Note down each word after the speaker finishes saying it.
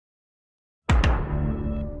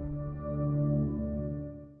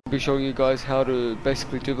be showing you guys how to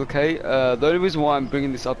basically duplicate. The only reason why I'm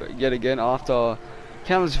bringing this up yet again after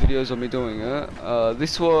countless videos of me doing it,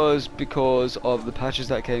 this was because of the patches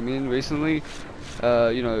that came in recently.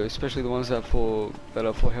 You know, especially the ones that are for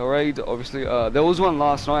Hellraid. Obviously, there was one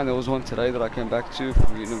last night and there was one today that I came back to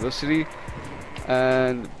from university.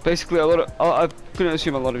 And basically, I couldn't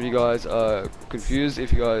assume a lot of you guys are confused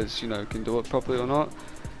if you guys, you know, can do it properly or not.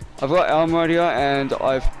 I've got Elm right here, and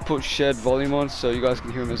I've put shared volume on so you guys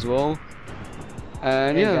can hear him as well.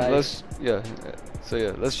 And hey yeah, guys.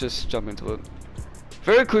 let's just jump into it.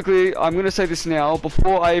 Very quickly, I'm gonna say this now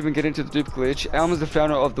before I even get into the dupe glitch. Elm is the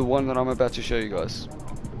founder of the one that I'm about to show you guys.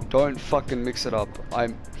 Don't fucking mix it up.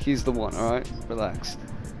 He's the one. All right, relax.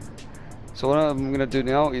 So what I'm gonna do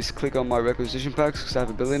now is click on my requisition packs because I have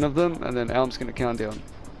 1 billion of them, and then Elm's gonna count down.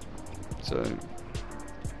 So,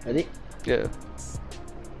 Ready? yeah.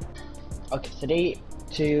 Okay, 3,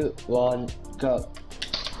 2, 1, go.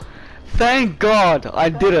 Thank God I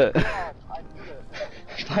did it.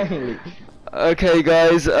 Finally. Okay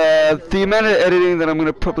guys, the amount of editing that I'm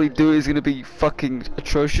gonna probably do is gonna be fucking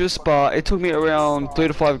atrocious, but it took me around 3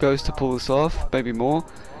 to 5 goes to pull this off, maybe more.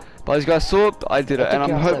 But as you guys saw, I did it, and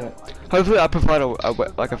I'm hopefully I provide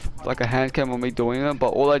like a hand cam on me doing it. But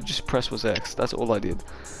all I just pressed was X. That's all I did.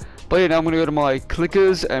 But yeah, now I'm gonna go to my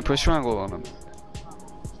clickers and press triangle on them.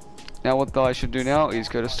 Now what I should do now is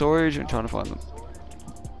go to storage and try to find them.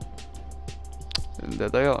 And there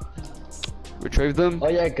they are. Retrieve them. Oh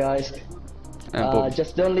yeah, guys. And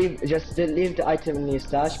just don't leave the item in your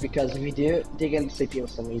stash, because if you do, they're gonna disappear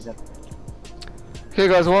for some reason. Okay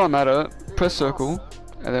guys, while I'm at it, press circle,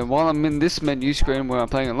 and then while I'm in this menu screen where I'm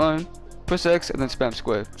playing alone, press X and then spam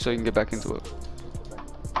square so you can get back into it.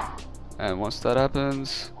 And once that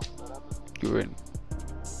happens, you're in.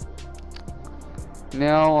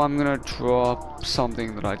 Now I'm gonna drop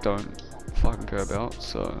something that I don't fucking care about,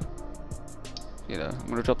 so you know, I'm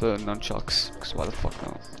gonna drop the nunchucks, because why the fuck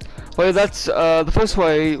not? But yeah, that's the first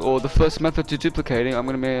way, or the first method to duplicating. I'm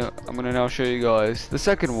gonna now show you guys the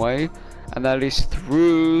second way, and that is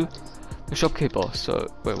through the shopkeeper. So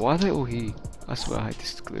wait, why are they all here? I swear I hate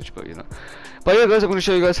this glitch, but you know. But yeah guys, I'm gonna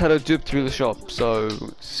show you guys how to dupe through the shop, so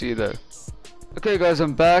see you there. Okay guys,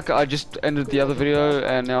 I'm back. I just ended the other video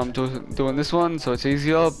and now I'm doing this one, so it's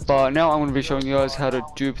easier. But now I'm going to be showing you guys how to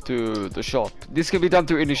dupe through the shop. This can be done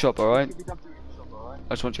through any shop, alright?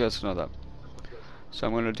 I just want you guys to know that. So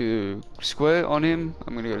I'm going to do square on him.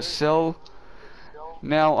 I'm going to go to sell.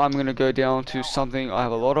 Now I'm going to go down to something I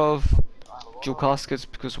have a lot of. Dual caskets,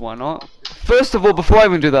 because why not? First of all, before I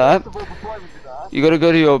even do that, you got to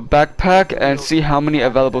go to your backpack and see how many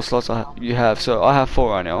available slots you have. So I have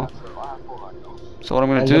 4 right now. So what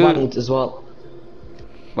I'm gonna do? And the money as well.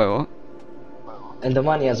 Wait, what? And the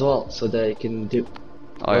money as well, so that you can do.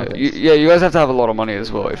 Oh yeah, yeah, you guys have to have a lot of money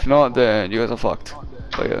as well. If not, then you guys are fucked.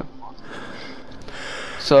 But yeah.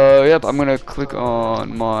 So yep, I'm gonna click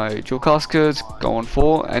on my dual caskets, go on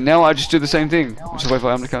 4, and now I just do the same thing. Just wait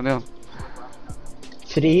for him to count down.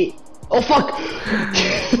 3. Oh fuck!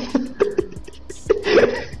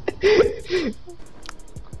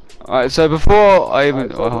 Alright, so before I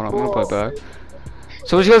even hold on, I'm gonna play back.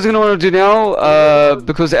 So what you guys are gonna want to do now,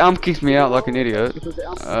 because Elm kicked me out like an idiot,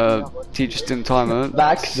 he just didn't time it.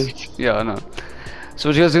 Back. Yeah, I know. So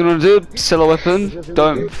what you guys are gonna do? Sell a weapon.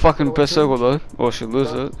 Don't fucking press circle though, or she'll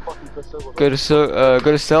lose it. Go to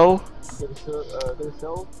sell,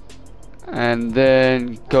 and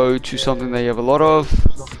then go to something that you have a lot of.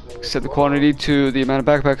 Set the quantity to the amount of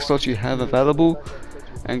backpack slots you have available,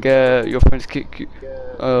 and get your friends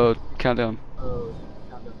countdown.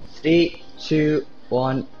 3, 2,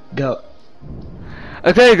 1, go.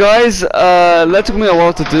 Okay guys, that took me a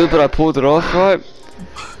while to do, but I pulled it off, right?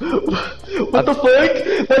 What the fuck?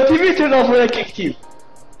 My TV turned off when I kicked you.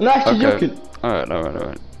 I'm actually joking. Alright.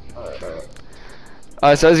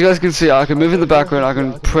 Alright, so as you guys can see, I can move in the background, I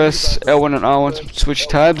can press L1 and R1 to switch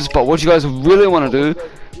tabs, but what you guys really want to do,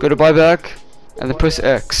 go to buyback, and then press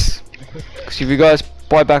X. Because if you guys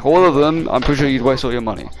buy back all of them, I'm pretty sure you'd waste all your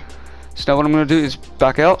money. So now what I'm going to do is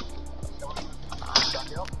back out.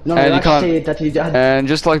 No, and you can't, say that you and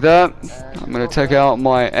just like that, I'm gonna take out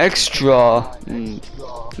my extra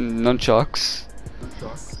nunchucks,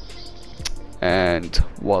 and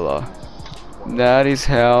voila, that is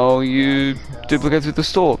how you duplicate through the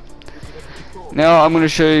store. Now I'm gonna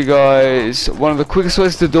show you guys one of the quickest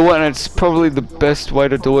ways to do it, and it's probably the best way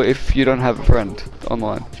to do it if you don't have a friend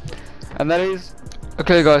online, and that is,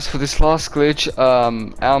 okay guys, for this last glitch,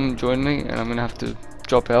 Alm joined me, and I'm gonna have to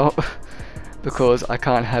drop out. Because I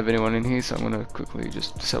can't have anyone in here, so I'm gonna quickly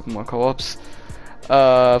just disable my co-ops.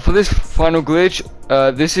 For this final glitch,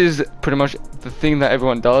 this is pretty much the thing that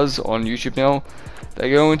everyone does on YouTube now. They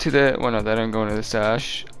go into their, well no, they don't go into the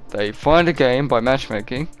stash. They find a game by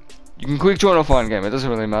matchmaking. You can quick join or find a game, it doesn't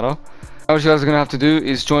really matter. What you guys are going to have to do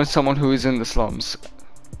is join someone who is in the slums.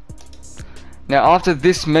 Now after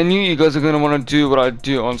this menu, you guys are going to want to do what I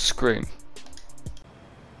do on screen.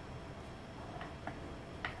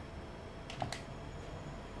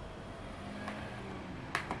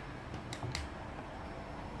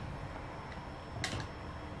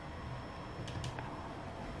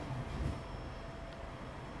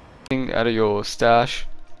 Out of your stash.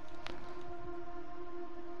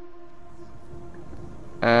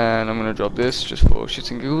 And I'm gonna drop this just for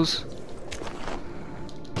shits and giggles.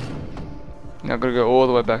 Now I'm gonna go all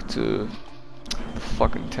the way back to the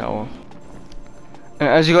fucking tower. And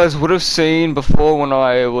as you guys would have seen before when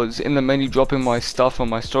I was in the menu dropping my stuff on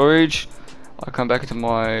my storage, I come back into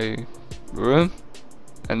my room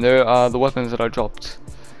and there are the weapons that I dropped.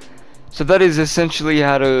 So that is essentially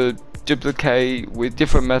how to duplicate with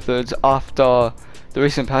different methods after the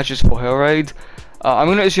recent patches for Hellraid. I'm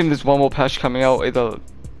going to assume there's one more patch coming out either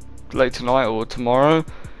late tonight or tomorrow,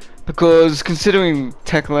 because considering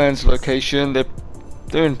Techland's location,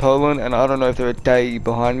 they're in Poland and I don't know if they're a day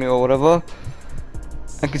behind me or whatever,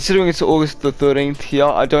 and considering it's August the 13th here,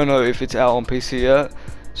 I don't know if it's out on PC yet,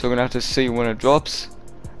 so we're going to have to see when it drops.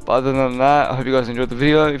 But other than that, I hope you guys enjoyed the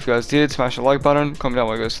video. If you guys did, smash the like button, comment down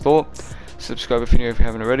what you guys thought, subscribe if you're new if you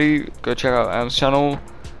haven't already, go check out Am's channel,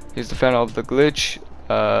 he's the founder of the glitch,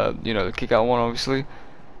 you know, the kick out one obviously,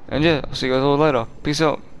 and yeah, I'll see you guys all later, peace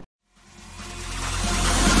out.